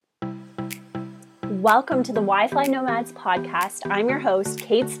Welcome to the WiFly Nomads podcast. I'm your host,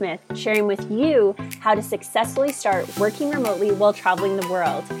 Kate Smith, sharing with you how to successfully start working remotely while traveling the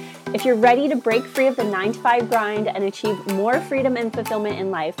world. If you're ready to break free of the 9-to-5 grind and achieve more freedom and fulfillment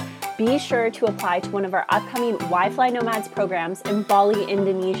in life, be sure to apply to one of our upcoming WiFly Nomads programs in Bali,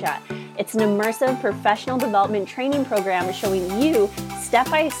 Indonesia. It's an immersive professional development training program showing you step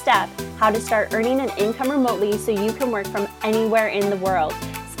by step how to start earning an income remotely so you can work from anywhere in the world.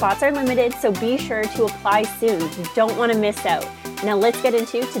 Spots are limited, so be sure to apply soon. You don't want to miss out. Now let's get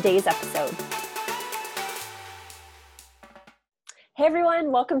into today's episode. Hey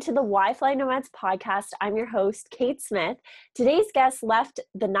everyone, welcome to the WiFly Nomads podcast. I'm your host, Kate Smith. Today's guest left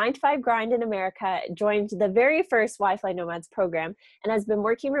the 9-to-5 grind in America, joined the very first WiFly Nomads program, and has been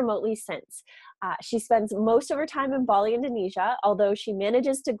working remotely since. She spends most of her time in Bali, Indonesia, although she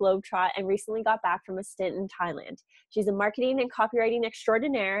manages to globetrot and recently got back from a stint in Thailand. She's a marketing and copywriting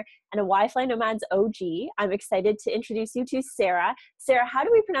extraordinaire and a WiFly Nomads OG. I'm excited to introduce you to Sarah. Sarah, how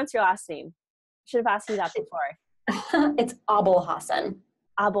do we pronounce your last name? Should have asked you that before. It's Aboulhosn.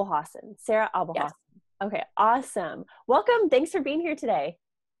 Aboulhosn. Sarah Aboulhosn. Yes. Okay, awesome. Welcome. Thanks for being here today.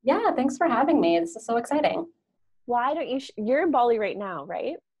 Yeah, thanks for having me. This is so exciting. Why don't you, you're in Bali right now,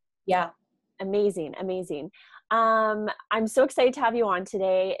 right? Yeah. Amazing. I'm so excited to have you on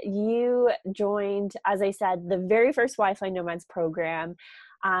today. You joined, as I said, the very first WiFly Nomads program.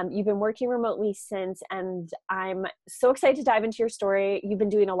 You've been working remotely since, and I'm so excited to dive into your story. You've been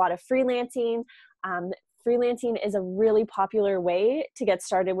doing a lot of freelancing. Freelancing is a really popular way to get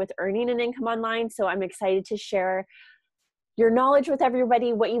started with earning an income online. So I'm excited to share your knowledge with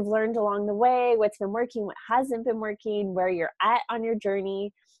everybody, what you've learned along the way, what's been working, what hasn't been working, where you're at on your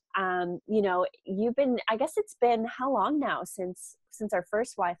journey. You've been, I guess it's been how long now since our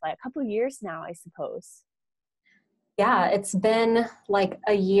first WiFly? A couple of years now, I suppose. Yeah, it's been like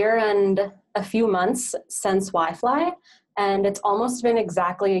a year and a few months since WiFly. And it's almost been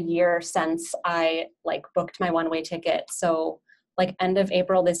exactly a year since I booked my one-way ticket. So end of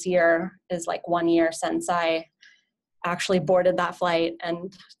April this year is 1 year since I actually boarded that flight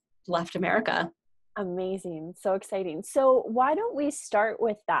and left America. Amazing. So exciting. So why don't we start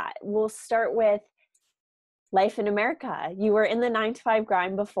with that? We'll start with life in America. You were in the 9-to-5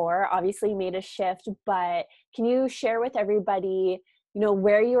 grind before, obviously made a shift, but can you share with everybody,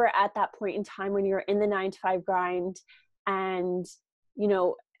 where you were at that point in time when you were in the 9-to-5 grind? And,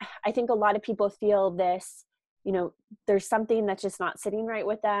 I think a lot of people feel this, there's something that's just not sitting right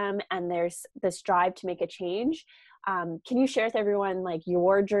with them, and there's this drive to make a change. Can you share with everyone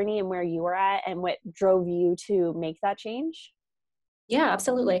your journey and where you were at and what drove you to make that change? Yeah,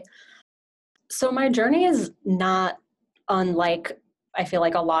 absolutely. So my journey is not unlike, I feel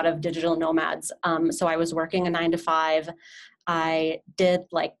like, a lot of digital nomads. So I was working a 9-to-5. I did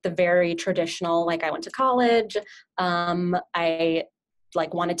the very traditional, I went to college. I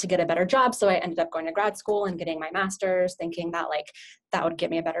wanted to get a better job. So I ended up going to grad school and getting my master's, thinking that that would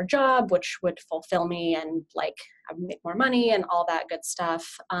get me a better job, which would fulfill me and I would make more money and all that good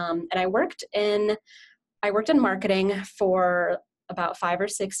stuff. And I worked in marketing for about 5 or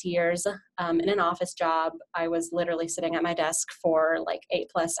 6 years in an office job. I was literally sitting at my desk for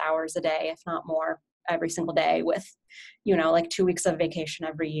 8+ hours a day, if not more, every single day with, 2 weeks of vacation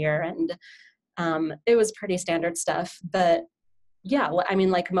every year. And it was pretty standard stuff. But yeah, I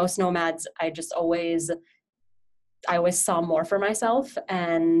mean, most nomads, I always saw more for myself.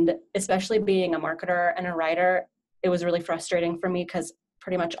 And especially being a marketer and a writer, it was really frustrating for me because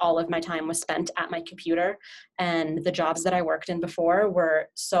pretty much all of my time was spent at my computer. And the jobs that I worked in before were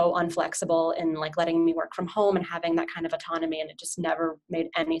so unflexible in letting me work from home and having that kind of autonomy. And it just never made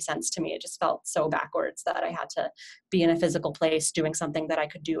any sense to me. It just felt so backwards that I had to be in a physical place doing something that I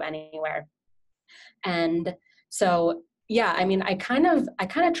could do anywhere. And so, yeah, I mean, I kind of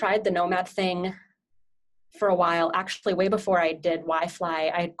tried the nomad thing for a while, actually way before I did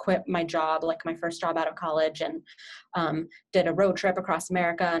WiFly. I had quit my job, my first job out of college, and did a road trip across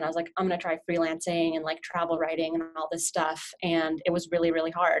America. And I was I'm going to try freelancing and travel writing and all this stuff. And it was really,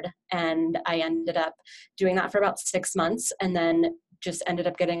 really hard. And I ended up doing that for about 6 months and then just ended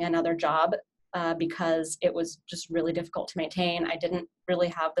up getting another job because it was just really difficult to maintain. I didn't really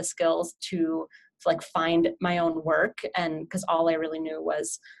have the skills to find my own work, and because all I really knew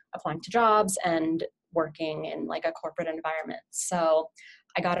was applying to jobs and working in a corporate environment. So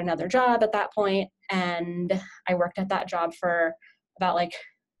I got another job at that point, and I worked at that job for about I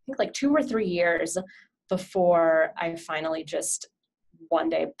think 2 or 3 years before I finally just one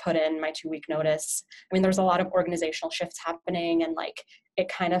day put in my 2-week notice. I mean, there's a lot of organizational shifts happening, and it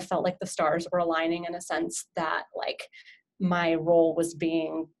kind of felt like the stars were aligning in a sense that my role was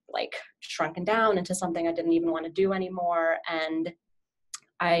being like shrunken down into something I didn't even want to do anymore. And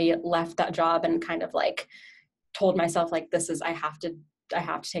I left that job and kind of like told myself like, I have to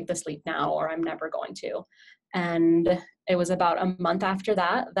take this leap now or I'm never going to. And it was about a month after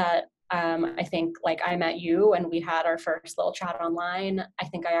that I think like I met you and we had our first little chat online. I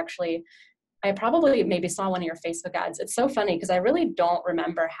think I probably maybe saw one of your Facebook ads. It's so funny because I really don't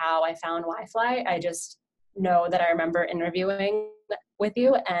remember how I found WiFly. I just know that I remember interviewing with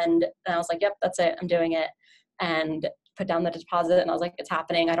you and I was like, yep, that's it. I'm doing it. And put down the deposit and I was like, it's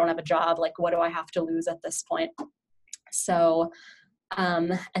happening. I don't have a job. Like, what do I have to lose at this point? So,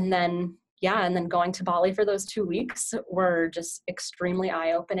 and then going to Bali for those 2 weeks were just extremely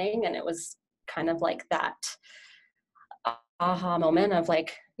eye-opening. And it was kind of like that aha moment of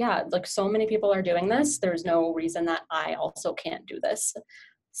like, yeah, like so many people are doing this. There's no reason that I also can't do this.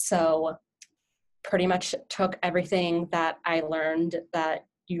 So pretty much took everything that I learned that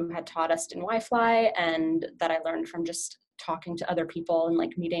you had taught us in WiFly and that I learned from just talking to other people and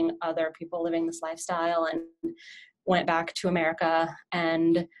like meeting other people living this lifestyle, and went back to America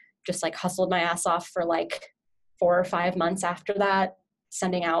and just like hustled my ass off for like 4 or 5 months after that,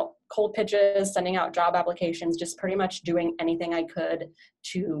 sending out cold pitches, sending out job applications, just pretty much doing anything I could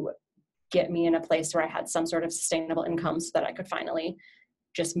to get me in a place where I had some sort of sustainable income so that I could finally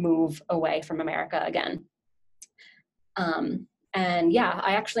just move away from America again. And yeah,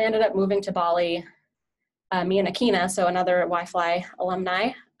 I actually ended up moving to Bali. Me and Akina, so another WiFly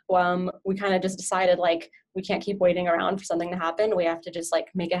alumni, we kind of just decided like, we can't keep waiting around for something to happen. We have to just like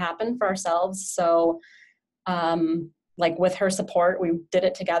make it happen for ourselves. So like with her support, we did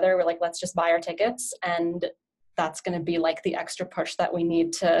it together. We're like, let's just buy our tickets. And that's going to be like the extra push that we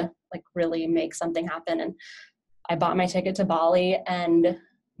need to like really make something happen. And I bought my ticket to Bali and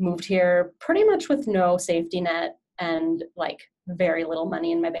moved here pretty much with no safety net and like very little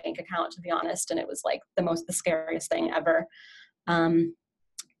money in my bank account, to be honest. And it was like the scariest thing ever.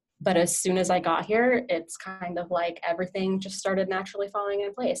 But as soon as I got here, it's kind of like everything just started naturally falling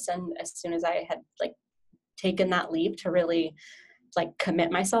in place. And as soon as I had like taken that leap to really like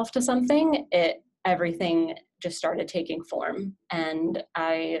commit myself to something, everything just started taking form. And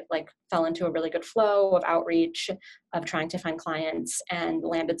I like fell into a really good flow of outreach, of trying to find clients, and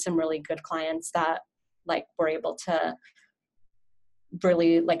landed some really good clients that like were able to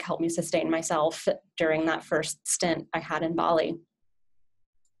really like help me sustain myself during that first stint I had in Bali.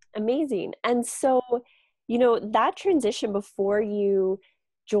 Amazing. And so, that transition before you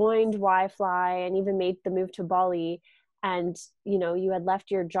joined WiFly and even made the move to Bali, and, you had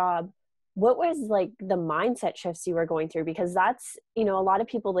left your job, what was like the mindset shifts you were going through? Because that's, a lot of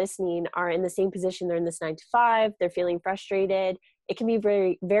people listening are in the same position. They're in this 9 to 5, they're feeling frustrated. It can be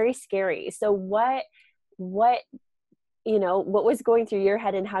very, very scary. So what was going through your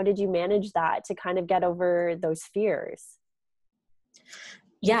head, and how did you manage that to kind of get over those fears?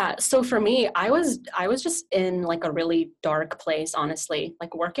 Yeah. So for me, I was just in like a really dark place, honestly.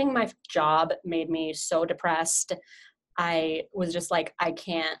 Like working my job made me so depressed. I was just like, I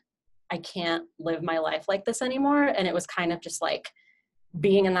can't live my life like this anymore. And it was kind of just like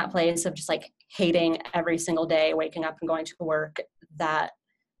being in that place of just like hating every single day, waking up and going to work, that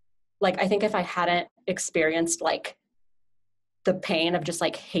like, I think if I hadn't experienced like the pain of just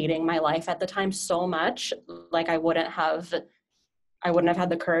like hating my life at the time so much, like I wouldn't have had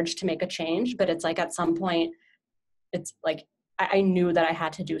the courage to make a change. But it's like at some point, it's like I knew that I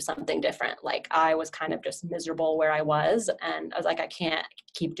had to do something different. Like I was kind of just miserable where I was, and I was like, I can't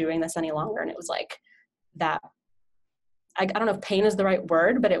keep doing this any longer. And it was like that, I don't know if pain is the right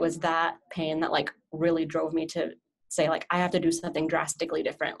word, but it was that pain that like really drove me to say like, I have to do something drastically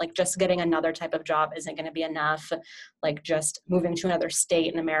different. Like just getting another type of job isn't going to be enough. Like just moving to another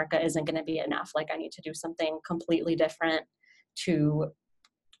state in America isn't going to be enough. Like I need to do something completely different to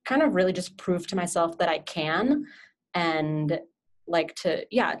kind of really just prove to myself that I can, and like to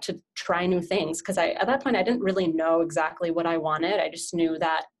try new things. Cause at that point I didn't really know exactly what I wanted. I just knew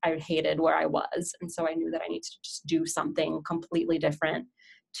that I hated where I was. And so I knew that I needed to just do something completely different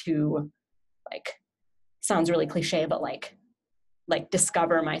to like, sounds really cliche, but like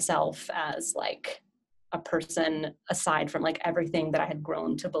discover myself as like a person aside from like everything that I had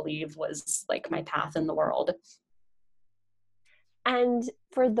grown to believe was like my path in the world. And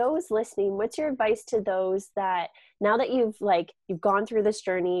for those listening, what's your advice to those that now that you've gone through this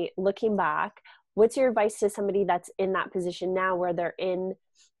journey, looking back, what's your advice to somebody that's in that position now where they're in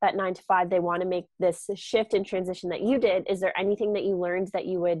that 9 to 5, they want to make this shift and transition that you did? Is there anything that you learned that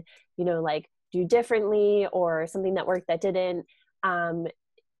you would, like do differently, or something that worked that didn't?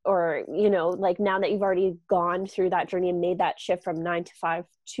 or, you know, like now that you've already gone through that journey and made that shift from 9 to 5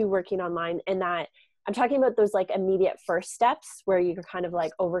 to working online, and that I'm talking about those like immediate first steps where you're kind of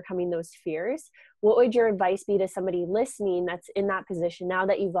like overcoming those fears, what would your advice be to somebody listening that's in that position now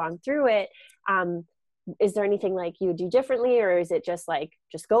that you've gone through it? Is there anything like you would do differently, or is it just like,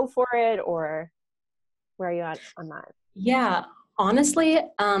 just go for it, or where are you at on that? Yeah, honestly,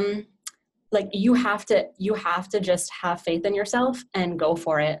 like you have to just have faith in yourself and go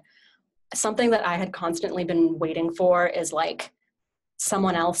for it. Something that I had constantly been waiting for is like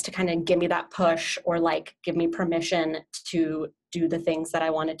someone else to kind of give me that push or like give me permission to do the things that I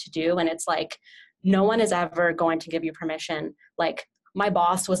wanted to do. And it's like, no one is ever going to give you permission. Like my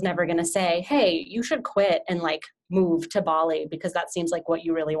boss was never going to say, hey, you should quit and like move to Bali because that seems like what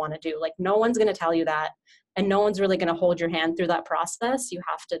you really want to do. Like no one's going to tell you that. And no one's really going to hold your hand through that process. You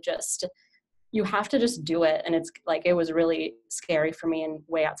have to just do it. And it's like, it was really scary for me and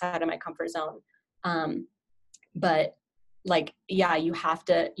way outside of my comfort zone. But like, yeah, you have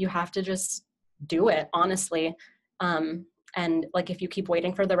to just do it, honestly. And like, if you keep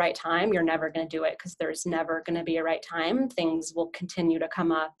waiting for the right time, you're never going to do it because there's never going to be a right time. Things will continue to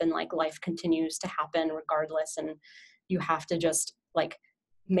come up and like life continues to happen regardless. And you have to just like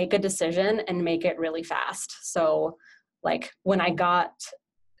make a decision and make it really fast. So like when I got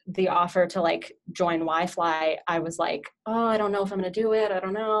the offer to like join WiFly, I was like, oh, I don't know if I'm going to do it. I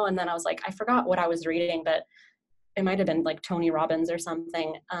don't know. And then I was like, I forgot what I was reading, but it might've been like Tony Robbins or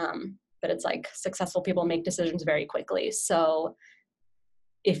something. But it's like successful people make decisions very quickly. So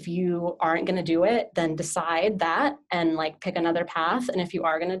if you aren't going to do it, then decide that and like pick another path. And if you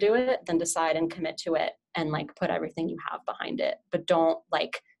are going to do it, then decide and commit to it and like put everything you have behind it, but don't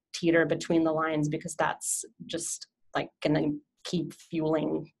like teeter between the lines because that's just like going to keep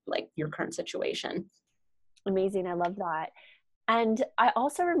fueling like your current situation. Amazing. I love that. And I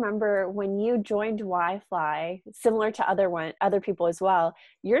also remember when you joined WiFly, similar to other people as well,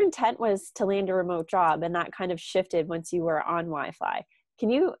 your intent was to land a remote job, and that kind of shifted once you were on WiFly. Can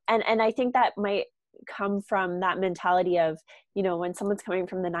you, and I think that might come from that mentality of, you know, when someone's coming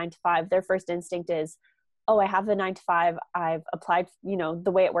from the 9 to 5, their first instinct is, oh, I have the 9 to 5, I've applied, you know,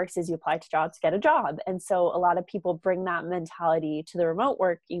 the way it works is you apply to jobs, get a job. And so a lot of people bring that mentality to the remote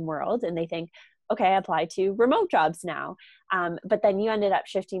working world and they think, okay, I apply to remote jobs now. But then you ended up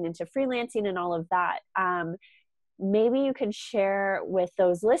shifting into freelancing and all of that. Maybe you could share with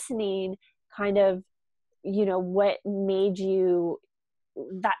those listening kind of, you know, what made you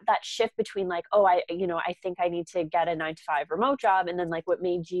that shift between like, oh, I think I need to get a 9 to 5 remote job. And then like, what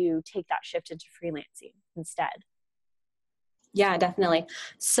made you take that shift into freelancing instead? Yeah, definitely.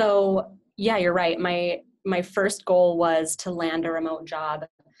 So yeah, you're right. My first goal was to land a remote job.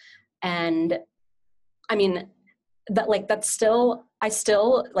 And I mean, I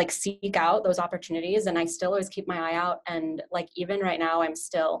still like seek out those opportunities and I still always keep my eye out. And like, even right now, I'm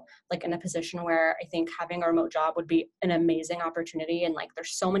still like in a position where I think having a remote job would be an amazing opportunity. And like,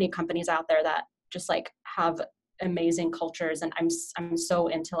 there's so many companies out there that just like have amazing cultures. And I'm so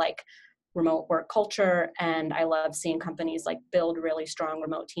into like remote work culture. And I love seeing companies like build really strong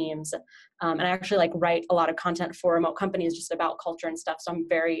remote teams. And I actually like write a lot of content for remote companies just about culture and stuff. So I'm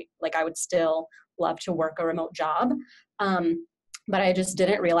very like, I would still love to work a remote job. But I just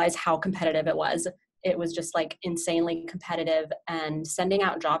didn't realize how competitive it was. It was just like insanely competitive, and sending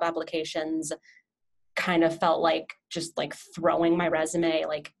out job applications kind of felt like just like throwing my resume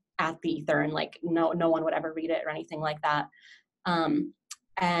like at the ether, and like no one would ever read it or anything like that.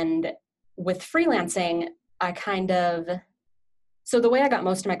 And with freelancing, so the way I got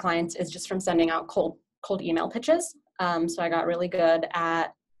most of my clients is just from sending out cold email pitches. So I got really good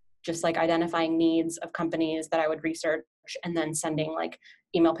at just like identifying needs of companies that I would research and then sending like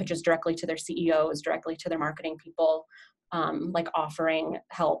email pitches directly to their CEOs, directly to their marketing people, like offering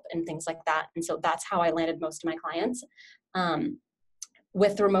help and things like that. And so that's how I landed most of my clients.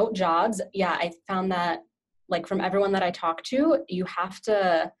 With remote jobs, yeah, I found that like from everyone that I talk to, you have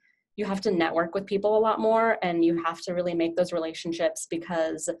to network with people a lot more, and you have to really make those relationships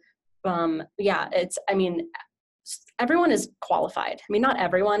because everyone is qualified. I mean, not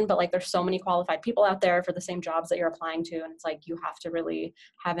everyone, but like there's so many qualified people out there for the same jobs that you're applying to. And it's like, you have to really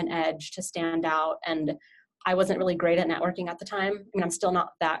have an edge to stand out. And I wasn't really great at networking at the time. I mean, I'm still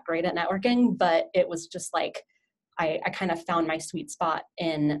not that great at networking, but it was just like, I kind of found my sweet spot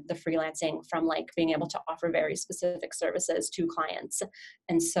in the freelancing from like being able to offer very specific services to clients.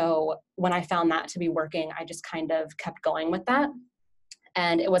 And so when I found that to be working, I just kind of kept going with that.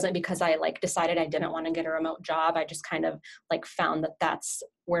 And it wasn't because I like decided I didn't want to get a remote job. I just kind of like found that that's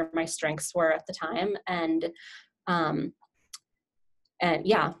where my strengths were at the time. And And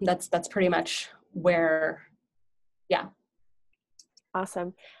yeah, that's pretty much where, yeah.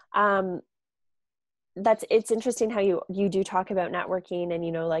 Awesome. It's interesting how you do talk about networking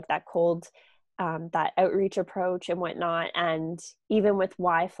and, like that cold, that outreach approach and whatnot. And even with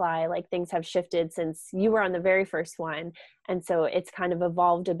WiFly, like things have shifted since you were on the very first one. And so it's kind of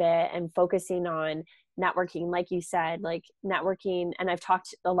evolved a bit and focusing on networking, like you said, like networking. And I've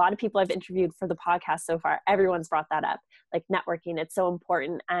talked, a lot of people I've interviewed for the podcast so far, everyone's brought that up, like networking. It's so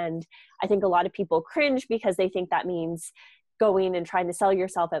important. And I think a lot of people cringe because they think that means going and trying to sell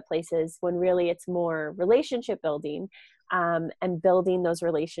yourself at places, when really it's more relationship building, and building those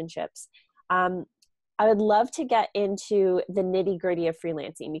relationships. I would love to get into the nitty gritty of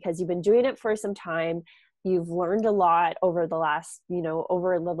freelancing, because you've been doing it for some time. You've learned a lot over the last,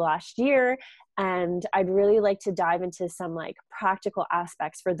 over the last year. And I'd really like to dive into some like practical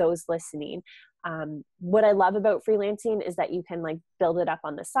aspects for those listening. What I love about freelancing is that you can like build it up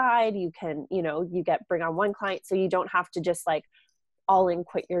on the side. You can, bring on one client, so you don't have to just like all in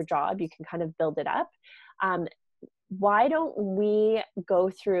quit your job. You can kind of build it up. Why don't we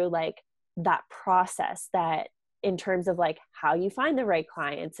go through like that process, that in terms of like how you find the right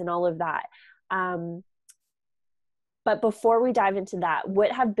clients and all of that. But before we dive into that,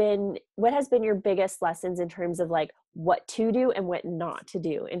 what has been your biggest lessons in terms of like what to do and what not to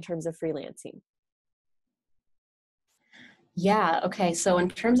do in terms of freelancing? Yeah. Okay. So in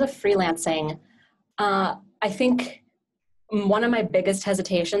terms of freelancing, I think one of my biggest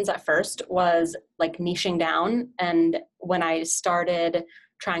hesitations at first was like niching down. And when I started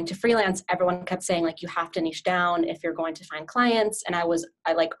trying to freelance, everyone kept saying like, you have to niche down if you're going to find clients. And I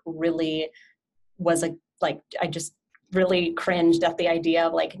like really was I just really cringed at the idea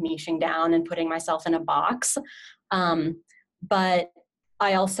of like niching down and putting myself in a box. But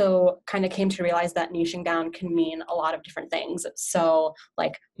I also kind of came to realize that niching down can mean a lot of different things. So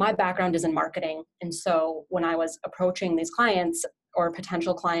like my background is in marketing. And so when I was approaching these clients or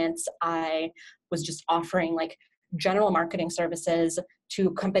potential clients, I was just offering like general marketing services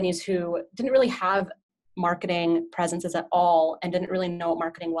to companies who didn't really have marketing presences at all and didn't really know what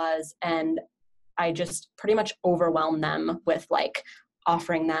marketing was. And I just pretty much overwhelmed them with like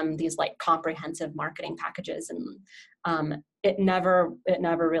offering them these like comprehensive marketing packages. And it never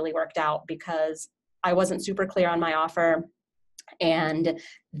really worked out because I wasn't super clear on my offer, and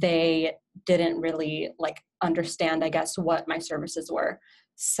they didn't really like understand, I guess, what my services were.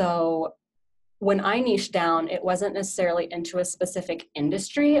 So when I niched down, it wasn't necessarily into a specific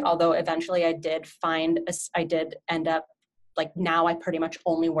industry, although eventually I did end up like, now I pretty much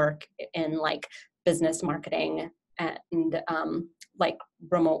only work in like business marketing and like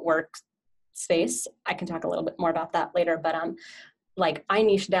remote work space. I can talk a little bit more about that later, but like I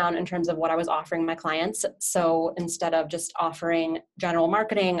niched down in terms of what I was offering my clients. So instead of just offering general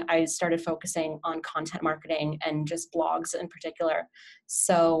marketing, I started focusing on content marketing and just blogs in particular.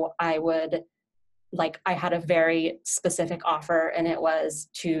 So I had a very specific offer, and it was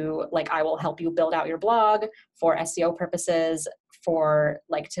to like, I will help you build out your blog for SEO purposes, for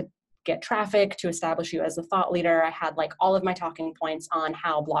like to get traffic, to establish you as a thought leader. I had like all of my talking points on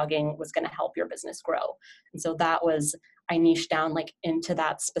how blogging was going to help your business grow. And so I niched down like into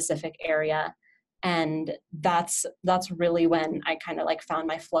that specific area. And that's really when I kind of like found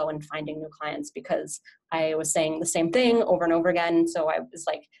my flow in finding new clients, because I was saying the same thing over and over again. So I was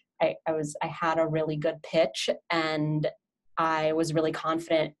like, I had a really good pitch, and I was really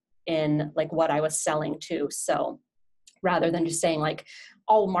confident in like what I was selling to. So rather than just saying like,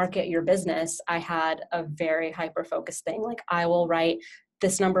 I'll market your business, I had a very hyper-focused thing. Like, I will write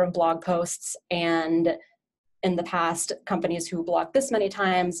this number of blog posts, and in the past, companies who blog this many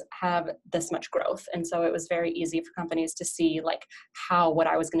times have this much growth. And so it was very easy for companies to see like how what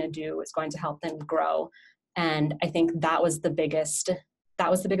I was going to do was going to help them grow. And I think that was the biggest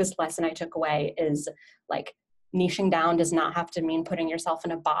lesson I took away, is like, niching down does not have to mean putting yourself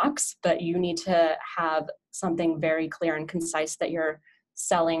in a box, but you need to have something very clear and concise that you're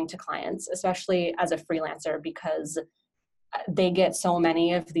selling to clients, especially as a freelancer, because they get so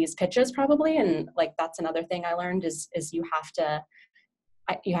many of these pitches probably. And like, that's another thing I learned is you have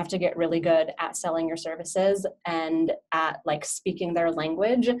to get really good at selling your services and at like speaking their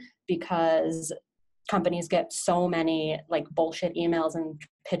language, because companies get so many like bullshit emails and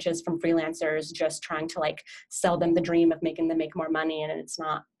pitches from freelancers just trying to like sell them the dream of making them make more money, and it's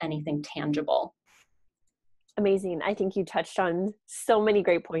not anything tangible. Amazing. I think you touched on so many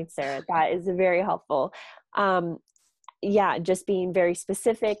great points there. That is very helpful. Yeah, just being very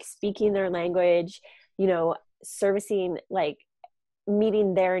specific, speaking their language, servicing like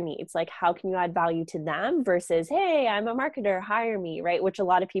meeting their needs. Like, how can you add value to them versus, hey, I'm a marketer, hire me, right? Which a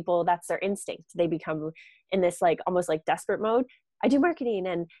lot of people, that's their instinct. They become in this like almost like desperate mode. I do marketing,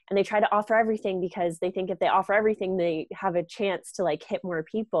 and they try to offer everything because they think if they offer everything, they have a chance to like hit more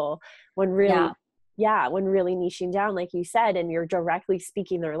people, when really, Yeah. yeah, when really niching down, like you said, and you're directly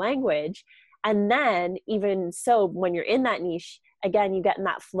speaking their language. And then even so, when you're in that niche, again, you get in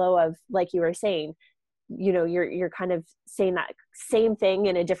that flow of, like you were saying, you know, you're kind of saying that same thing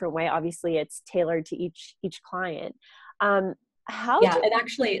in a different way. Obviously it's tailored to each client. How Yeah, do and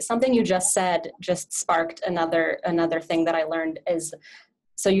actually something you just said just sparked another thing that I learned is,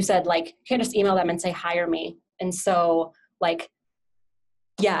 so you said like, you can't just email them and say, hire me. And so like,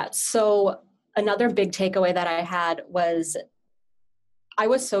 yeah, so another big takeaway that I had was I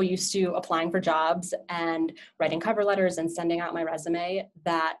was so used to applying for jobs and writing cover letters and sending out my resume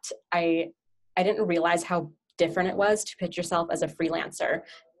that I didn't realize how different it was to pitch yourself as a freelancer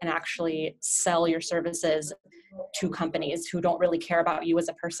and actually sell your services to companies who don't really care about you as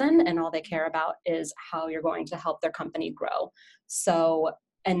a person, and all they care about is how you're going to help their company grow. So,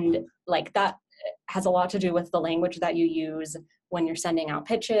 and like that has a lot to do with the language that you use when you're sending out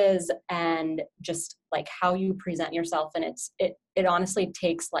pitches and just like how you present yourself. And it honestly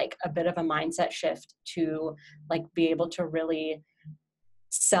takes like a bit of a mindset shift to like be able to really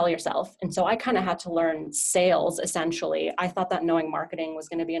sell yourself. And so I kind of had to learn sales essentially. I thought that knowing marketing was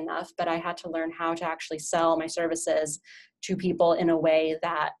going to be enough, but I had to learn how to actually sell my services to people in a way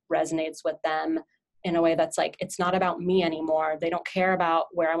that resonates with them, in a way that's like, it's not about me anymore. They don't care about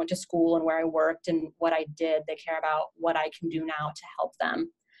where I went to school and where I worked and what I did. They care about what I can do now to help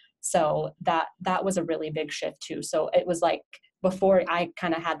them. So that was a really big shift too. So it was like, before I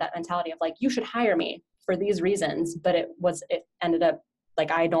kind of had that mentality of like, you should hire me for these reasons, but it ended up like,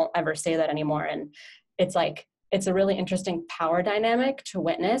 I don't ever say that anymore. And it's like, it's a really interesting power dynamic to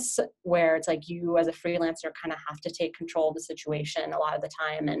witness, where it's like you as a freelancer kind of have to take control of the situation a lot of the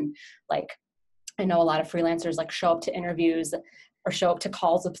time. And like, I know a lot of freelancers like show up to interviews or show up to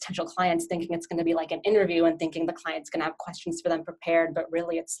calls with potential clients thinking it's going to be like an interview and thinking the client's going to have questions for them prepared, but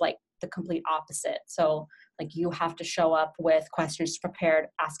really it's like the complete opposite. So like you have to show up with questions prepared,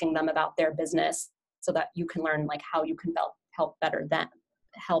 asking them about their business so that you can learn like how you can help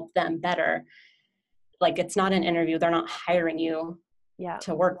them better. Like it's not an interview. They're not hiring you yeah.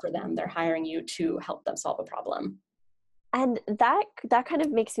 to work for them. They're hiring you to help them solve a problem. And that kind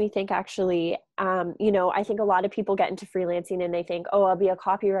of makes me think, actually, you know, I think a lot of people get into freelancing and they think, oh, I'll be a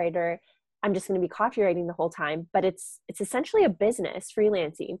copywriter, I'm just going to be copywriting the whole time. But it's essentially a business,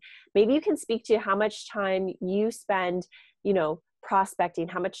 freelancing. Maybe you can speak to how much time you spend, you know, prospecting,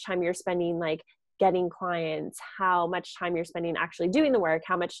 how much time you're spending like getting clients, how much time you're spending actually doing the work,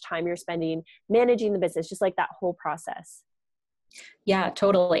 how much time you're spending managing the business, just like that whole process. Yeah,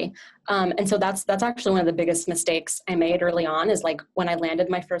 totally. And so that's actually one of the biggest mistakes I made early on, is like when I landed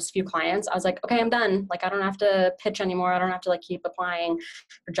my first few clients, I was like, okay, I'm done. Like, I don't have to pitch anymore. I don't have to like keep applying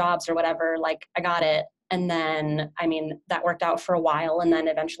for jobs or whatever. Like, I got it. And then, I mean, that worked out for a while. And then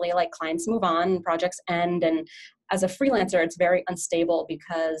eventually like clients move on, projects end. And as a freelancer, it's very unstable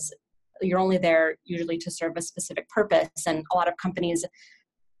because you're only there usually to serve a specific purpose. And a lot of companies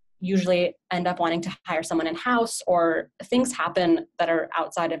usually end up wanting to hire someone in-house, or things happen that are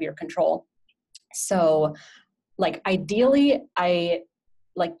outside of your control. So like ideally, you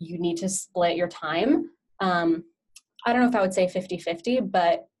need to split your time. I don't know if I would say 50-50,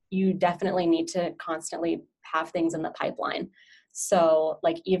 but you definitely need to constantly have things in the pipeline. So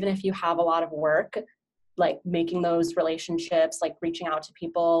like, even if you have a lot of work, like making those relationships, like reaching out to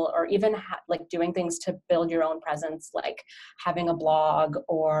people, or even like doing things to build your own presence, like having a blog,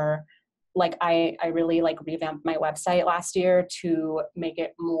 or like I really like revamped my website last year to make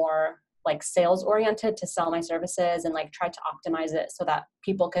it more like sales oriented, to sell my services, and like try to optimize it so that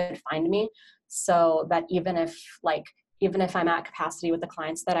people could find me. So that even if I'm at capacity with the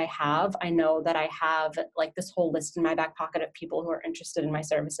clients that I have, I know that I have like this whole list in my back pocket of people who are interested in my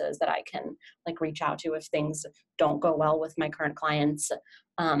services that I can like reach out to if things don't go well with my current clients.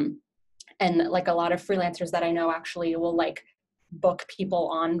 And like a lot of freelancers that I know actually will like book people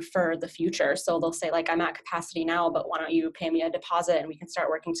on for the future. So they'll say like, I'm at capacity now, but why don't you pay me a deposit and we can start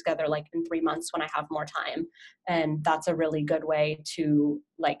working together like in 3 months when I have more time. And that's a really good way to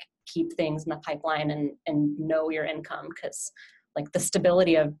like keep things in the pipeline and know your income, because like the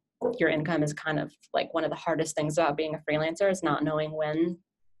stability of your income is kind of like one of the hardest things about being a freelancer, is not knowing when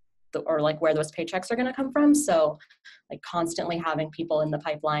or like where those paychecks are going to come from. So like constantly having people in the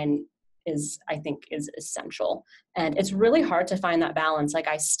pipeline I think is essential. And it's really hard to find that balance. Like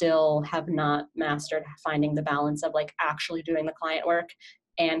I still have not mastered finding the balance of like actually doing the client work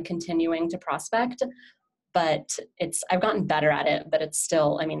and continuing to prospect. But I've gotten better at it, but it's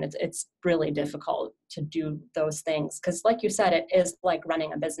still, I mean, it's really difficult to do those things. Cause like you said, it is like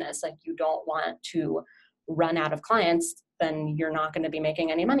running a business. Like you don't want to run out of clients, then you're not going to be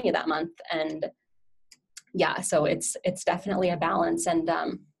making any money that month. And yeah, so it's definitely a balance. And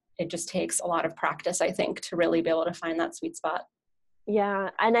it just takes a lot of practice, I think, to really be able to find that sweet spot. Yeah.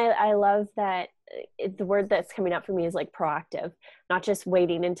 And I love that the word that's coming up for me is like proactive, not just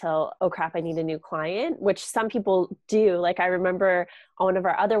waiting until, oh crap, I need a new client, which some people do. Like I remember on one of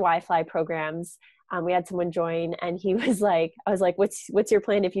our other WiFly programs, we had someone join and he was like, I was like, what's your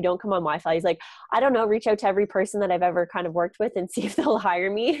plan if you don't come on WiFly? He's like, I don't know, reach out to every person that I've ever kind of worked with and see if they'll hire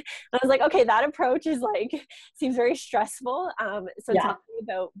me. And I was like, okay, that approach is like, seems very stressful. So Yeah. tell me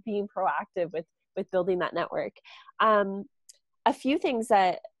about being proactive with building that network. A few things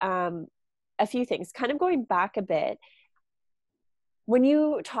kind of going back a bit, when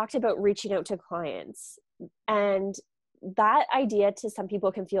you talked about reaching out to clients, and that idea to some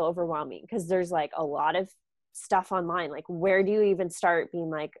people can feel overwhelming because there's like a lot of stuff online. Like where do you even start being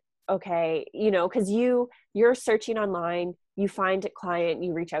like, okay, because you're searching online, you find a client,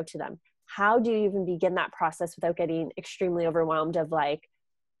 you reach out to them. How do you even begin that process without getting extremely overwhelmed of like,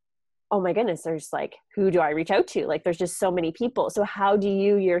 oh my goodness, there's like, who do I reach out to? Like, there's just so many people. So how do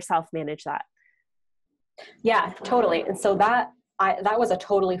you yourself manage that? Yeah, totally. And so that was a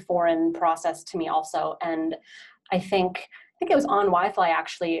totally foreign process to me also. And I think it was on WiFly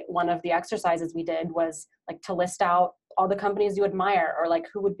actually. One of the exercises we did was like to list out all the companies you admire, or like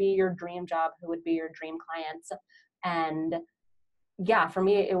who would be your dream job, who would be your dream clients. And yeah, for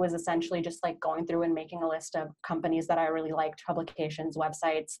me, it was essentially just like going through and making a list of companies that I really liked, publications,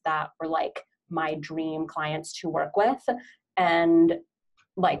 websites that were like my dream clients to work with. And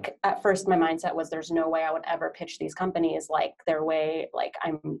like at first my mindset was there's no way I would ever pitch these companies like their way, like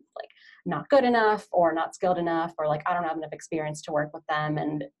I'm like not good enough or not skilled enough, or like I don't have enough experience to work with them.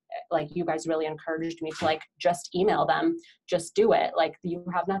 And like you guys really encouraged me to like just email them, just do it. Like you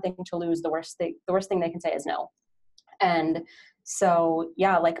have nothing to lose. The worst thing they can say is no. And so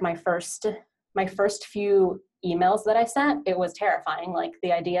yeah, like my first few emails that I sent, it was terrifying. Like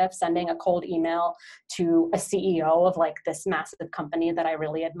the idea of sending a cold email to a CEO of like this massive company that I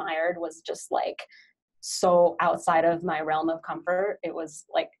really admired was just like so outside of my realm of comfort. It was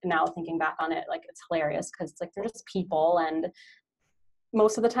like, now thinking back on it, like it's hilarious because it's like they're just people, and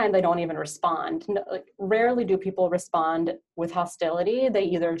most of the time they don't even respond. Like rarely do people respond with hostility. They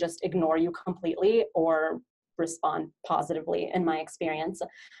either just ignore you completely or respond positively, in my experience.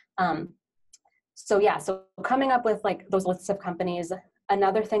 So yeah, so coming up with like those lists of companies.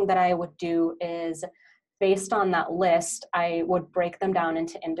 Another thing that I would do is, based on that list, I would break them down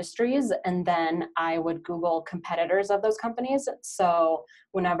into industries, and then I would Google competitors of those companies. So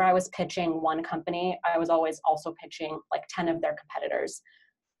whenever I was pitching one company, I was always also pitching like 10 of their competitors,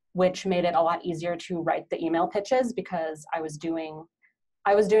 which made it a lot easier to write the email pitches because I was doing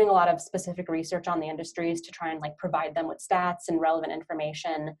a lot of specific research on the industries to try and like provide them with stats and relevant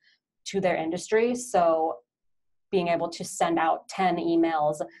information to their industry. So being able to send out 10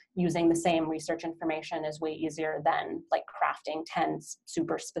 emails using the same research information is way easier than like crafting 10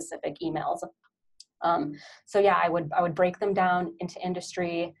 super specific emails. So yeah, I would break them down into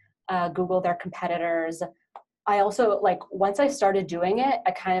industry, Google their competitors. I also, like, once I started doing it,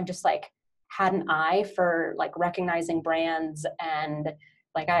 I kind of just like had an eye for like recognizing brands, and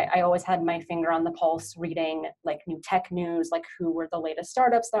like I always had my finger on the pulse, reading like new tech news, like who were the latest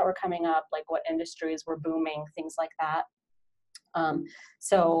startups that were coming up, like what industries were booming, things like that.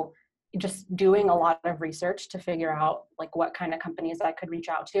 So just doing a lot of research to figure out like what kind of companies I could reach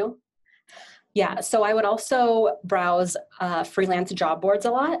out to. Yeah, so I would also browse freelance job boards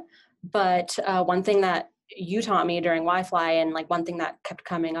a lot. But one thing that you taught me during WiFly, and like one thing that kept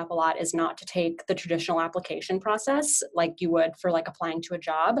coming up a lot, is not to take the traditional application process like you would for like applying to a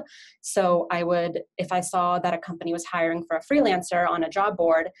job. So I would, if I saw that a company was hiring for a freelancer on a job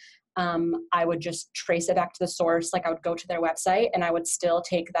board, I would just trace it back to the source. Like I would go to their website, and I would still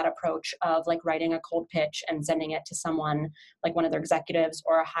take that approach of like writing a cold pitch and sending it to someone like one of their executives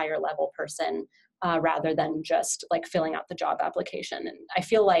or a higher level person, rather than just like filling out the job application. And I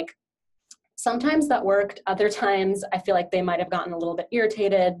feel like sometimes that worked. Other times I feel like they might have gotten a little bit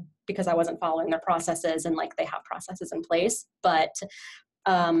irritated because I wasn't following their processes, and like they have processes in place. But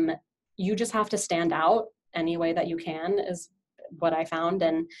you just have to stand out any way that you can, is what I found.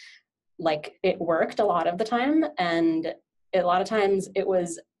 And like it worked a lot of the time. And a lot of times it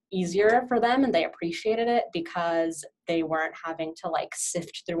was easier for them, and they appreciated it because they weren't having to like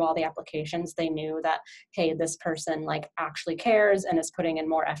sift through all the applications. They knew that, hey, this person like actually cares and is putting in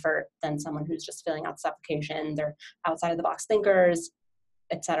more effort than someone who's just filling out this application. They're outside of the box thinkers,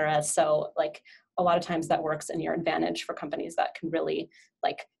 etc. So like a lot of times that works in your advantage for companies that can really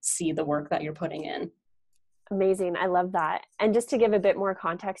like see the work that you're putting in. Amazing. I love that. And just to give a bit more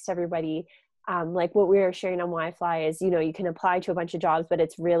context to everybody, like what we were sharing on WiFly is, you can apply to a bunch of jobs, but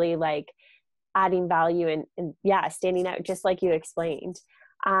it's really like adding value and yeah, standing out just like you explained.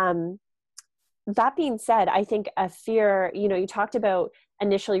 That being said, I think a fear, you talked about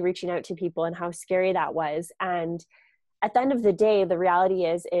initially reaching out to people and how scary that was. And at the end of the day, the reality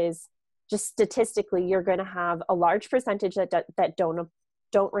is just statistically, you're going to have a large percentage that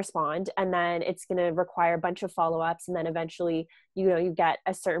don't respond, and then it's going to require a bunch of follow-ups, and then eventually you get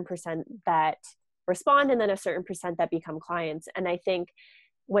a certain percent that respond, and then a certain percent that become clients. And I think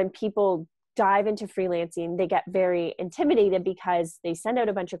when people dive into freelancing, they get very intimidated because they send out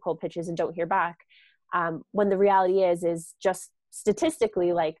a bunch of cold pitches and don't hear back, when the reality is just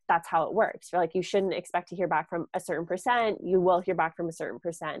statistically, like that's how it works. Like you shouldn't expect to hear back from a certain percent. You will hear back from a certain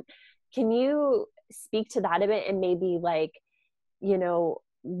percent. Can you speak to that a bit, and maybe like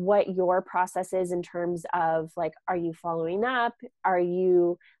what your process is in terms of like, are you following up? Are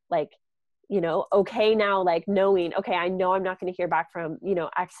you like, okay now, like knowing, okay, I know I'm not going to hear back from,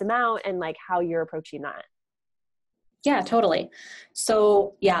 X amount, and like how you're approaching that? Yeah, totally.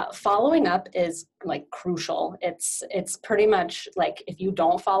 So yeah, following up is like crucial. It's pretty much like if you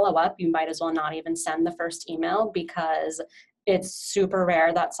don't follow up, you might as well not even send the first email, because it's super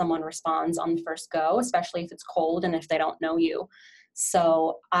rare that someone responds on the first go, especially if it's cold and if they don't know you.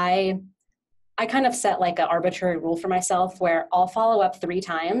 So I kind of set like an arbitrary rule for myself where I'll follow up 3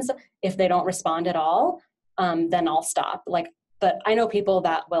 times. If they don't respond at all, then I'll stop. But I know people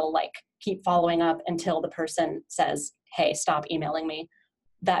that will like keep following up until the person says, hey, stop emailing me.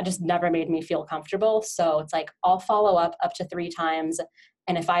 That just never made me feel comfortable. So it's like, I'll follow up to 3 times.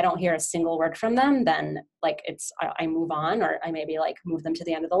 And if I don't hear a single word from them, then like I move on, or I maybe like move them to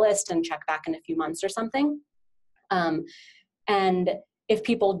the end of the list and check back in a few months or something. And if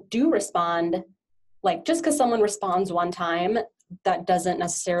people do respond, like just because someone responds one time, that doesn't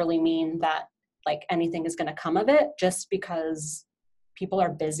necessarily mean that like anything is going to come of it, just because people are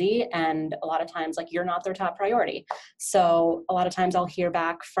busy and a lot of times like you're not their top priority. So a lot of times I'll hear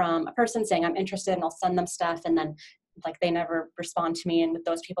back from a person saying I'm interested, and I'll send them stuff, and then like they never respond to me. And with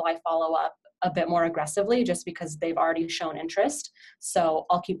those people, I follow up a bit more aggressively just because they've already shown interest. So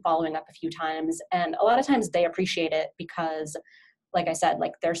I'll keep following up a few times, and a lot of times they appreciate it because, like I said,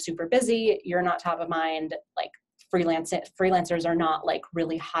 like they're super busy, you're not top of mind, like freelancers are not like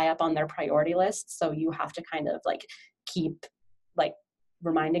really high up on their priority list. So you have to kind of like keep like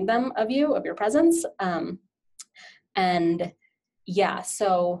reminding them of your presence. And yeah,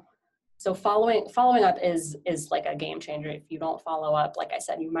 so following up is like a game changer. If you don't follow up, like I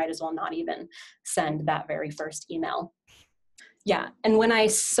said, you might as well not even send that very first email. Yeah. And when I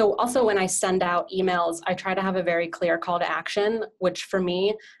send out emails, I try to have a very clear call to action, which for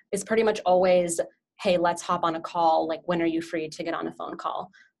me is pretty much always, hey, let's hop on a call. Like, when are you free to get on a phone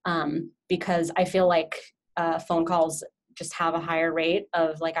call? Because I feel like phone calls just have a higher rate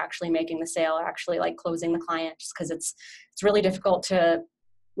of like actually making the sale, or actually like closing the client, just because it's really difficult to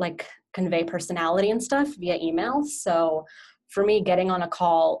like convey personality and stuff via email. So for me, getting on a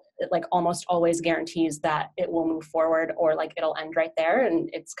call, it like almost always guarantees that it will move forward, or like it'll end right there. And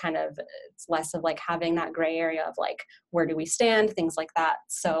it's less of like having that gray area of like, where do we stand, things like that.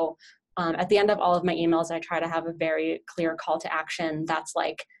 So at the end of all of my emails, I try to have a very clear call to action. That's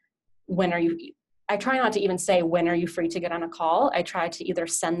like, I try not to even say, when are you free to get on a call? I try to either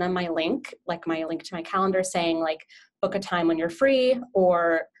send them my link to my calendar saying like, book a time when you're free,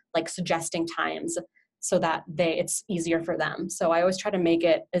 or like suggesting times so that it's easier for them. So I always try to make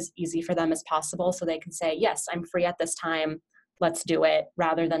it as easy for them as possible so they can say, yes, I'm free at this time, let's do it,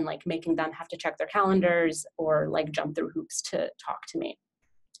 rather than like making them have to check their calendars or like jump through hoops to talk to me.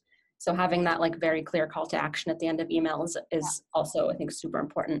 So having that like very clear call to action at the end of emails is also, I think, super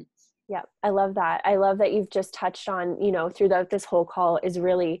important. Yeah, I love that. I love that you've just touched on, throughout this whole call is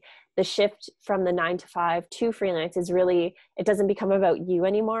really the shift from the 9 to 5 to freelance is really, it doesn't become about you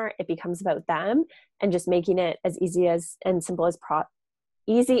anymore. It becomes about them, and just making it as easy and simple as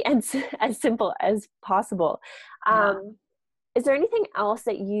as simple as possible. Yeah. Is there anything else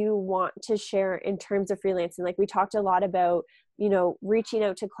that you want to share in terms of freelancing? Like we talked a lot about, reaching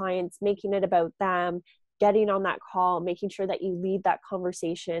out to clients, making it about them, getting on that call, making sure that you lead that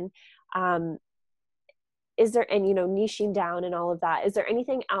conversation. is there, and, niching down and all of that, is there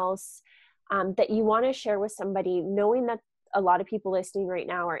anything else that you want to share with somebody, knowing that a lot of people listening right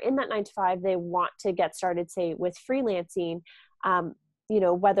now are in that 9 to 5, they want to get started, say, with freelancing,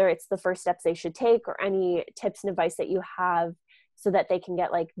 whether it's the first steps they should take or any tips and advice that you have so that they can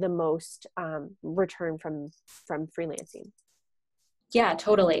get like the most return from freelancing? Yeah,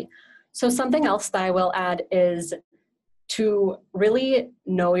 totally. So something else that I will add is to really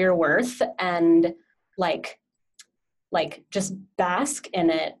know your worth and like just bask in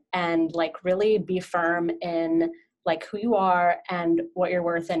it and like really be firm in like who you are and what you're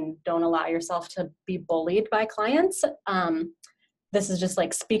worth, and don't allow yourself to be bullied by clients. This is just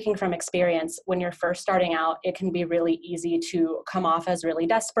like speaking from experience. When you're first starting out, it can be really easy to come off as really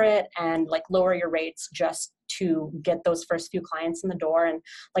desperate and like lower your rates just to get those first few clients in the door. And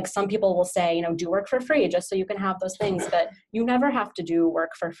like some people will say, do work for free just so you can have those things, but you never have to do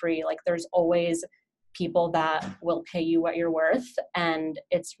work for free. Like there's always people that will pay you what you're worth. And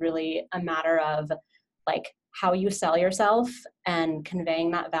it's really a matter of like how you sell yourself and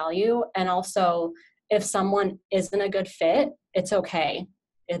conveying that value. And also, if someone isn't a good fit, it's okay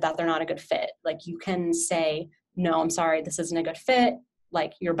that they're not a good fit. Like you can say, no, I'm sorry, this isn't a good fit.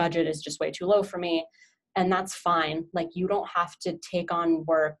 Like your budget is just way too low for me. And that's fine. Like you don't have to take on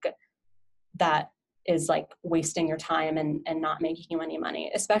work that is like wasting your time and not making you any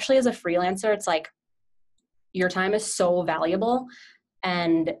money. Especially as a freelancer, it's like your time is so valuable,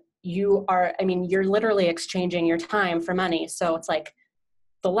 and you're literally exchanging your time for money. So it's like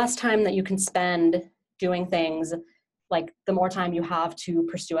the less time that you can spend doing things, like the more time you have to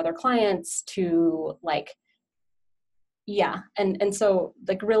pursue other clients, to like, yeah. And so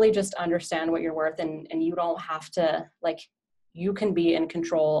like really just understand what you're worth, and you don't have to, like, you can be in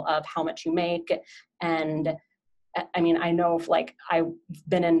control of how much you make. And I mean, I know like I've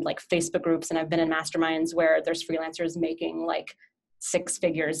been in like Facebook groups and I've been in masterminds where there's freelancers making like 6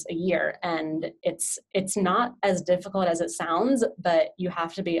 figures a year. And it's not as difficult as it sounds, but you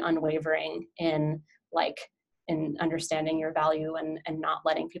have to be unwavering in understanding your value and not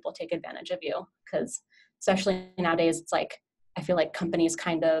letting people take advantage of you. Because especially nowadays, it's like, I feel like companies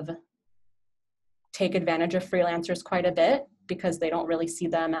kind of take advantage of freelancers quite a bit because they don't really see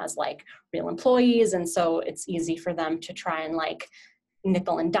them as like real employees. And so it's easy for them to try and like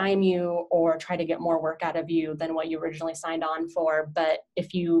nickel and dime you or try to get more work out of you than what you originally signed on for. But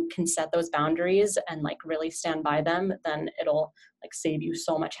if you can set those boundaries and like really stand by them, then it'll like save you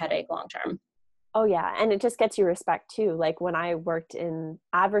so much headache long term. Oh yeah. And it just gets you respect too. Like when I worked in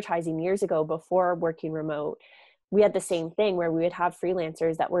advertising years ago before working remote, we had the same thing where we would have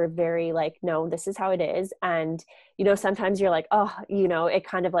freelancers that were very like, no, this is how it is. And, sometimes you're like, oh, it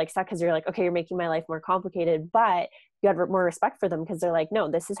kind of like sucks because you're like, okay, you're making my life more complicated, but you had more respect for them because they're like, no,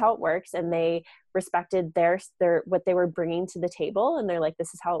 this is how it works. And they respected their what they were bringing to the table. And they're like,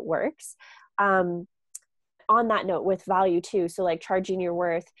 this is how it works. On that note, with value too, so like charging your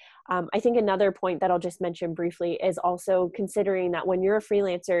worth, I think another point that I'll just mention briefly is also considering that when you're a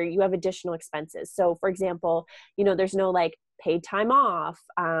freelancer, you have additional expenses. So for example, there's no like paid time off,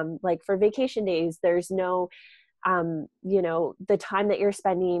 like for vacation days, there's no, the time that you're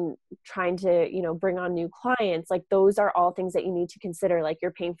spending trying to, bring on new clients, like those are all things that you need to consider. Like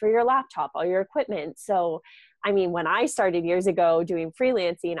you're paying for your laptop, all your equipment. So I mean, when I started years ago doing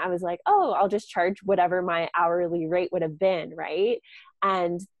freelancing, I was like, oh, I'll just charge whatever my hourly rate would have been, right?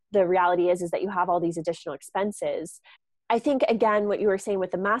 And the reality is that you have all these additional expenses. I think, again, what you were saying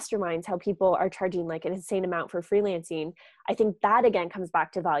with the masterminds, how people are charging like an insane amount for freelancing, I think that, again, comes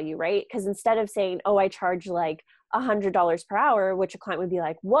back to value, right? Because instead of saying, oh, I charge like $100 per hour, which a client would be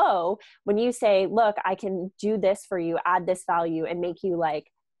like, whoa, when you say, look, I can do this for you, add this value and make you like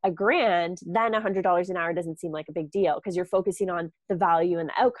 $1,000, then $100 an hour doesn't seem like a big deal because you're focusing on the value and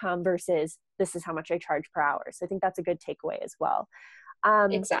the outcome versus this is how much I charge per hour. So I think that's a good takeaway as well.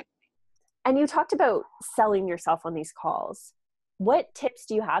 Exactly. And you talked about selling yourself on these calls. What tips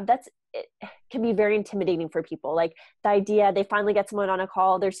do you have? It can be very intimidating for people. Like the idea, they finally get someone on a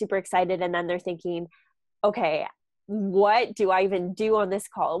call, they're super excited, and then they're thinking, okay, what do I even do on this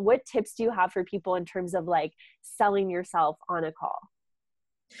call? What tips do you have for people in terms of like selling yourself on a call?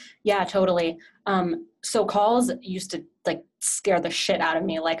 Yeah, totally. So calls used to like scare the shit out of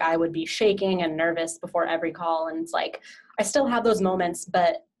me. Like I would be shaking and nervous before every call. And it's like, I still have those moments,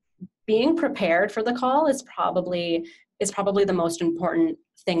 but being prepared for the call is probably the most important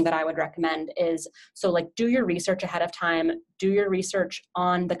thing that I would recommend is, so like do your research ahead of time, do your research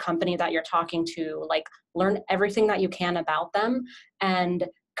on the company that you're talking to, like learn everything that you can about them and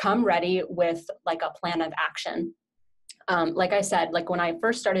come ready with like a plan of action. Like I said, like when I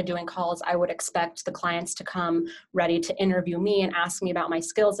first started doing calls, I would expect the clients to come ready to interview me and ask me about my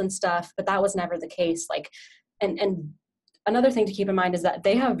skills and stuff, but that was never the case. Like, and another thing to keep in mind is that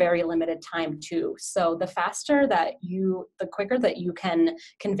they have very limited time too. So the quicker that you can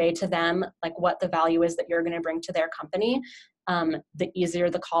convey to them like what the value is that you're going to bring to their company, the easier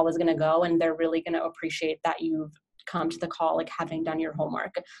the call is going to go, and they're really going to appreciate that you've come to the call like having done your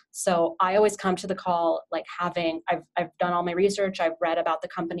homework. So I always come to the call like I've done all my research, I've read about the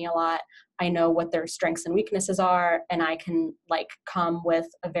company a lot, I know what their strengths and weaknesses are, and I can like come with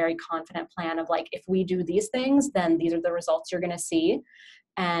a very confident plan of like, if we do these things, then these are the results you're going to see.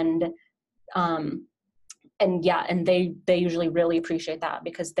 And and they usually really appreciate that,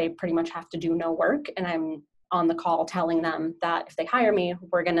 because they pretty much have to do no work, and I'm on the call telling them that if they hire me,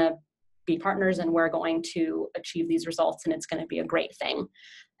 we're going to be partners and we're going to achieve these results, and it's going to be a great thing.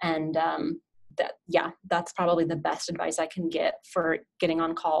 And that's probably the best advice I can get for getting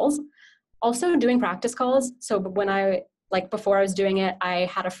on calls. Also doing practice calls. So before I was doing it, I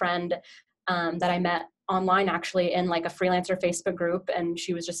had a friend that I met online actually in like a freelancer Facebook group, and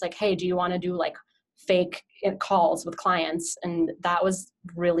she was just like, hey, do you want to do like fake calls with clients? And that was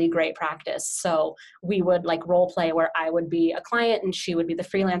really great practice. So we would like role play where I would be a client and she would be the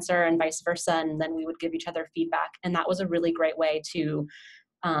freelancer, and vice versa, and then we would give each other feedback. And that was a really great way to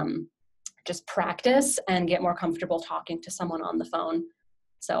just practice and get more comfortable talking to someone on the phone.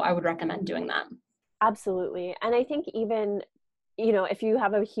 So I would recommend doing that. Absolutely. And I think even, you know, if you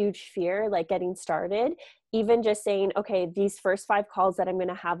have a huge fear, like getting started, even just saying, okay, these first 5 calls that I'm going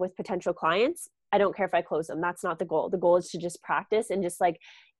to have with potential clients, I don't care if I close them. That's not the goal. The goal is to just practice, and just like,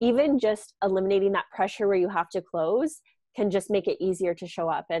 even just eliminating that pressure where you have to close can just make it easier to show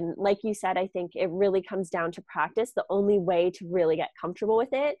up. And like you said, I think it really comes down to practice. The only way to really get comfortable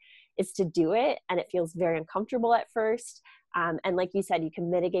with it is to do it. And it feels very uncomfortable at first. And like you said, you can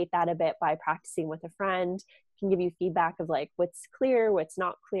mitigate that a bit by practicing with a friend, can give you feedback of like what's clear, what's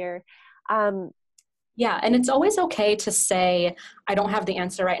not clear. Yeah. And it's always okay to say, I don't have the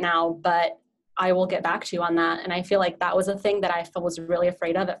answer right now, but I will get back to you on that. And I feel like that was a thing that I was really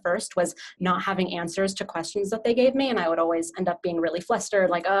afraid of at first, was not having answers to questions that they gave me. And I would always end up being really flustered,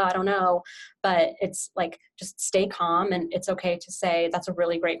 like, oh, I don't know. But it's like, just stay calm, and it's okay to say, that's a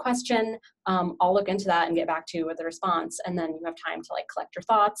really great question. I'll look into that and get back to you with a response. And then you have time to like collect your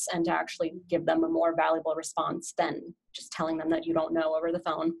thoughts and to actually give them a more valuable response than just telling them that you don't know over the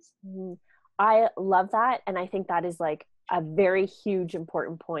phone. I love that. And I think that is like a very huge,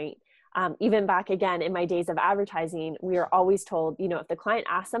 important point. Even back again in my days of advertising, we are always told, you know, if the client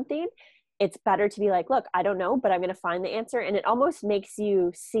asks something, it's better to be like, look, I don't know, but I'm going to find the answer. And it almost makes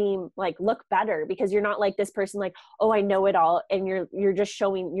you seem like, look better, because you're not like this person like, oh, I know it all. And you're just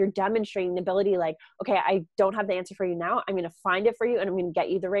you're demonstrating the ability, like, okay, I don't have the answer for you now. I'm going to find it for you, and I'm going to get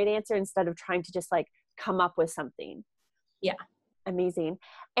you the right answer, instead of trying to just like come up with something. Yeah. Amazing.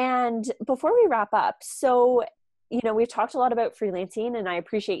 And before we wrap up, so, you know, we've talked a lot about freelancing, and I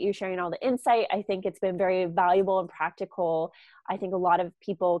appreciate you sharing all the insight. I think it's been very valuable and practical. I think a lot of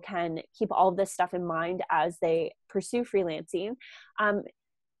people can keep all of this stuff in mind as they pursue freelancing.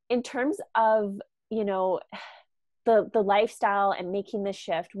 In terms of, you know, the lifestyle and making the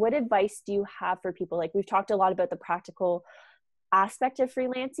shift, what advice do you have for people? Like, we've talked a lot about the practical aspect of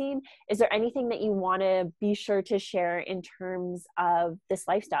freelancing. Is there anything that you want to be sure to share in terms of this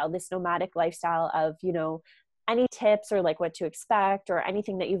lifestyle, this nomadic lifestyle, of, you know, any tips or like what to expect, or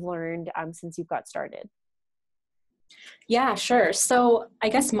anything that you've learned since you've got started? Yeah, sure. So I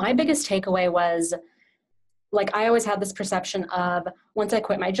guess my biggest takeaway was, like, I always had this perception of, once I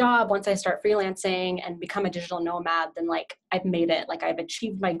quit my job, once I start freelancing and become a digital nomad, then like I've made it, like I've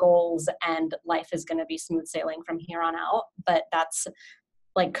achieved my goals and life is going to be smooth sailing from here on out. But that's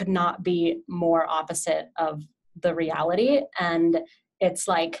like, could not be more opposite of the reality. And it's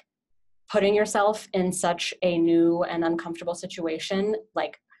like, putting yourself in such a new and uncomfortable situation,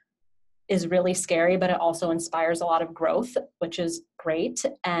 like, is really scary, but it also inspires a lot of growth, which is great.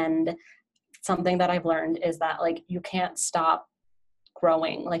 And something that I've learned is that like, you can't stop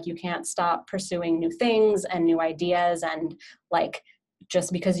growing. Like, you can't stop pursuing new things and new ideas. And like,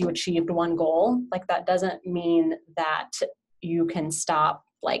 just because you achieved one goal, like that doesn't mean that you can stop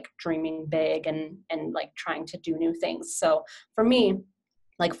like dreaming big and like trying to do new things. So for me,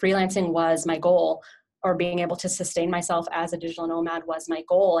 like, freelancing was my goal, or being able to sustain myself as a digital nomad was my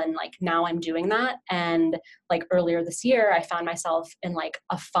goal. And like, now I'm doing that. And like, earlier this year, I found myself in like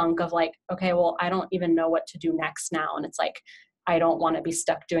a funk of like, okay, well, I don't even know what to do next now. And it's like, I don't want to be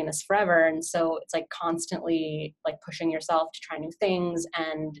stuck doing this forever. And so it's like constantly like pushing yourself to try new things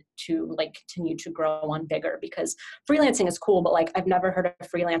and to like continue to grow on bigger, because freelancing is cool, but like I've never heard of a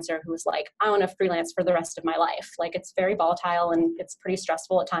freelancer who's like, I want to freelance for the rest of my life. Like it's very volatile and it's pretty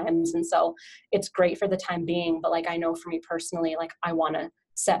stressful at times. And so it's great for the time being. But like, I know for me personally, like I want to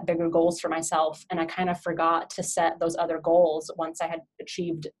set bigger goals for myself. And I kind of forgot to set those other goals once I had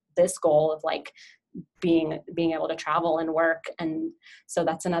achieved this goal of like being able to travel and work. And so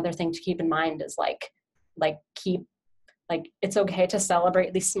that's another thing to keep in mind is like keep, like, it's okay to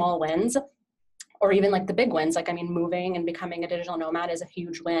celebrate these small wins or even like the big wins. Like, I mean, moving and becoming a digital nomad is a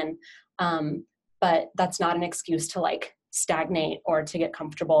huge win. But that's not an excuse to like stagnate or to get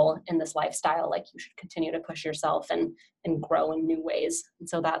comfortable in this lifestyle. Like you should continue to push yourself and grow in new ways. And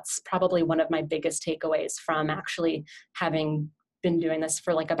so that's probably one of my biggest takeaways from actually having been doing this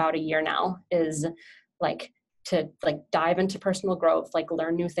for like about a year now, is like to like dive into personal growth, like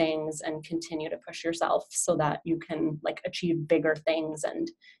learn new things and continue to push yourself so that you can like achieve bigger things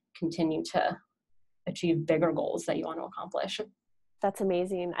and continue to achieve bigger goals that you want to accomplish. That's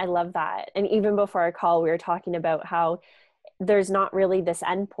amazing. I love that. And even before our call, we were talking about how there's not really this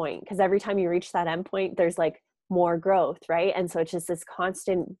end point, because every time you reach that end point, there's like more growth, right? And so it's just this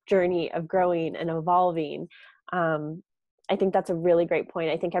constant journey of growing and evolving. I think that's a really great point.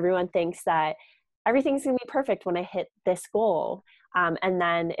 I think everyone thinks that everything's going to be perfect when I hit this goal. And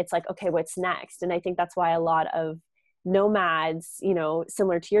then it's like, okay, what's next? And I think that's why a lot of nomads, you know,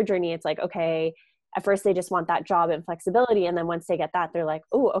 similar to your journey, it's like, okay, at first they just want that job and flexibility. And then once they get that, they're like,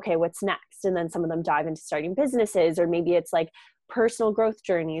 oh, okay, what's next? And then some of them dive into starting businesses, or maybe it's like personal growth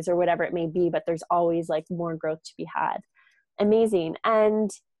journeys or whatever it may be, but there's always like more growth to be had. Amazing. And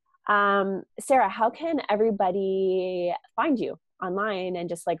Sarah, how can everybody find you online and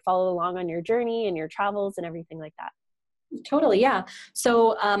just like follow along on your journey and your travels and everything like that? Totally. Yeah.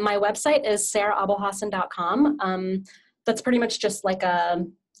 So my website is sarahabulhosn.com. That's pretty much just like a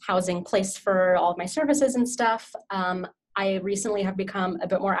housing place for all of my services and stuff. I recently have become a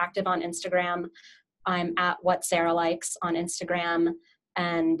bit more active on Instagram. I'm at What Sarah Likes on Instagram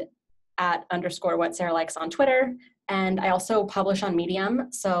and at _What Sarah Likes on Twitter. And I also publish on Medium.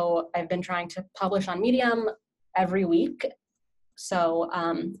 So I've been trying to publish on Medium every week. So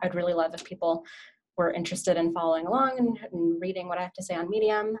I'd really love if people were interested in following along and reading what I have to say on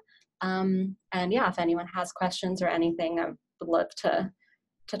Medium. And yeah, if anyone has questions or anything, I would love to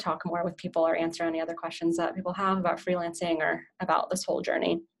talk more with people or answer any other questions that people have about freelancing or about this whole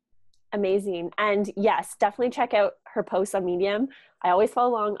journey. Amazing. And yes, definitely check out her posts on Medium. I always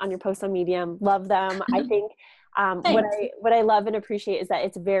follow along on your posts on Medium. Love them. I think what I love and appreciate is that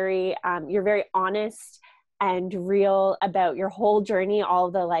it's very, you're very honest and real about your whole journey, all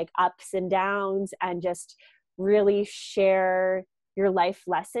the like ups and downs, and just really share your life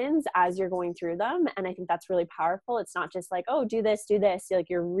lessons as you're going through them. And I think that's really powerful. It's not just like, oh, do this. Like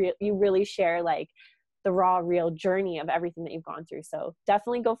you really share like the raw, real journey of everything that you've gone through. So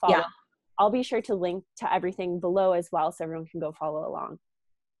definitely go follow. Yeah. I'll be sure to link to everything below as well, so everyone can go follow along.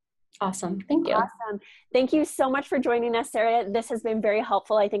 Awesome. Thank you. Awesome. Thank you so much for joining us, Sarah. This has been very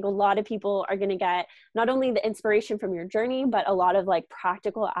helpful. I think a lot of people are going to get not only the inspiration from your journey, but a lot of like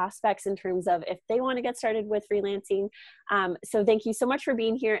practical aspects in terms of if they want to get started with freelancing. So thank you so much for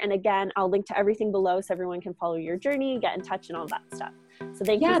being here. And again, I'll link to everything below so everyone can follow your journey, get in touch and all that stuff. So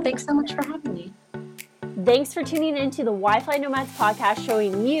thank you. Yeah, thanks so much for having me. Thanks for tuning into the WiFly Nomads podcast,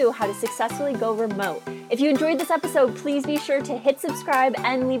 showing you how to successfully go remote. If you enjoyed this episode, please be sure to hit subscribe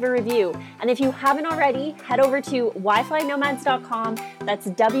and leave a review. And if you haven't already, head over to WiFlyNomads.com. That's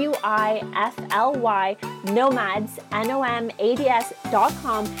WiFly Nomads,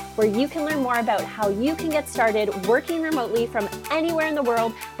 NOMADS.com, where you can learn more about how you can get started working remotely from anywhere in the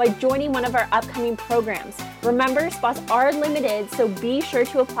world by joining one of our upcoming programs. Remember, spots are limited, so be sure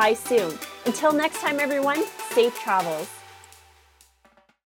to apply soon. Until next time, everyone, safe travels.